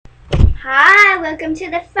Hi, welcome to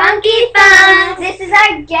the Funky Phones. This is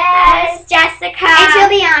our guest, Jessica. And she'll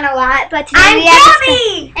be on a lot, but today I'm we have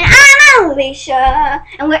Gabby! And I'm Alicia.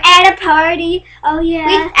 And we're at a party. Oh, yeah.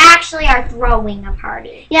 We actually are throwing a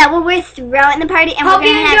party. Yeah, well, we're throwing the party. And Hope we're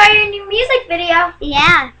you gonna enjoy your new music video.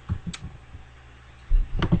 Yeah.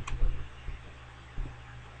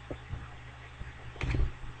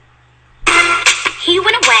 He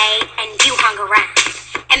went away and you hung around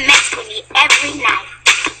and messed with me every night.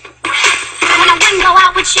 When I wouldn't go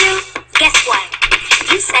out with you, guess what?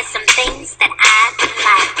 You said some things that I didn't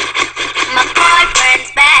like. My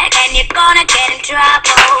boyfriend's back and you're gonna get in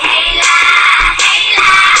trouble. Hey la,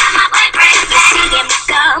 my boyfriend's back. You see him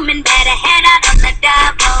coming, better head out on the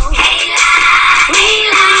double. Hey la,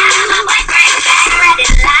 my boyfriend's back.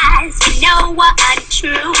 Spreading lies, you know what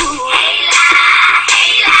untrue. Hey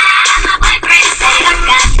la, my boyfriend's back. Look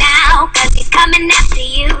out now, cause he's coming after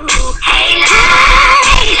you. Hey la,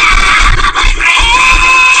 my boyfriend.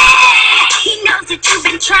 He knows that you've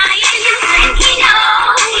been trying, and he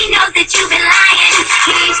knows that you've been lying.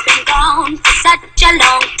 He's been gone for such a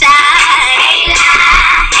long time.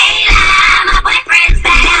 Hey la, my boyfriend's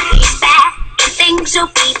back. Now he's back, and things will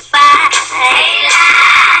be fine. Hey la,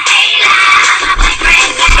 my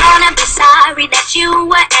boyfriend. You're gonna be sorry that you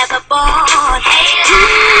were ever born. Hey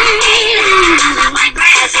la, my boyfriend.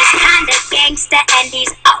 'Cause he's kinda gangster and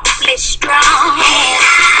he's awfully strong. Hey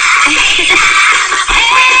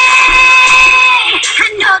I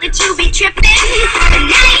know that you be tripping, but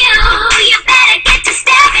now you better get to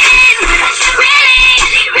stepping. 'Cause you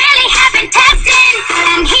really have been testing,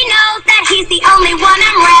 and he knows that he's the only one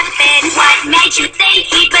I'm repping. What made you think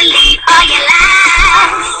he believed all your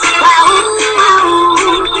lies? Well,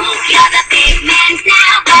 you're the big man's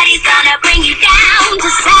now, but he's gonna bring you down to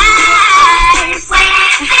size.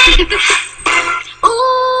 Ooh,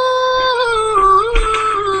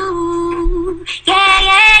 yeah.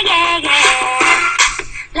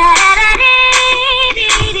 La da da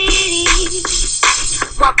dee dee.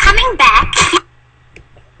 Well, coming back.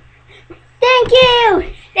 Thank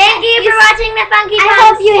you. Thank you for watching the Funky Phones. I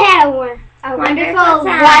hope you have a wonderful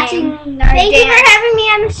time. watching our Thank you dance. for having me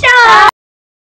on the show.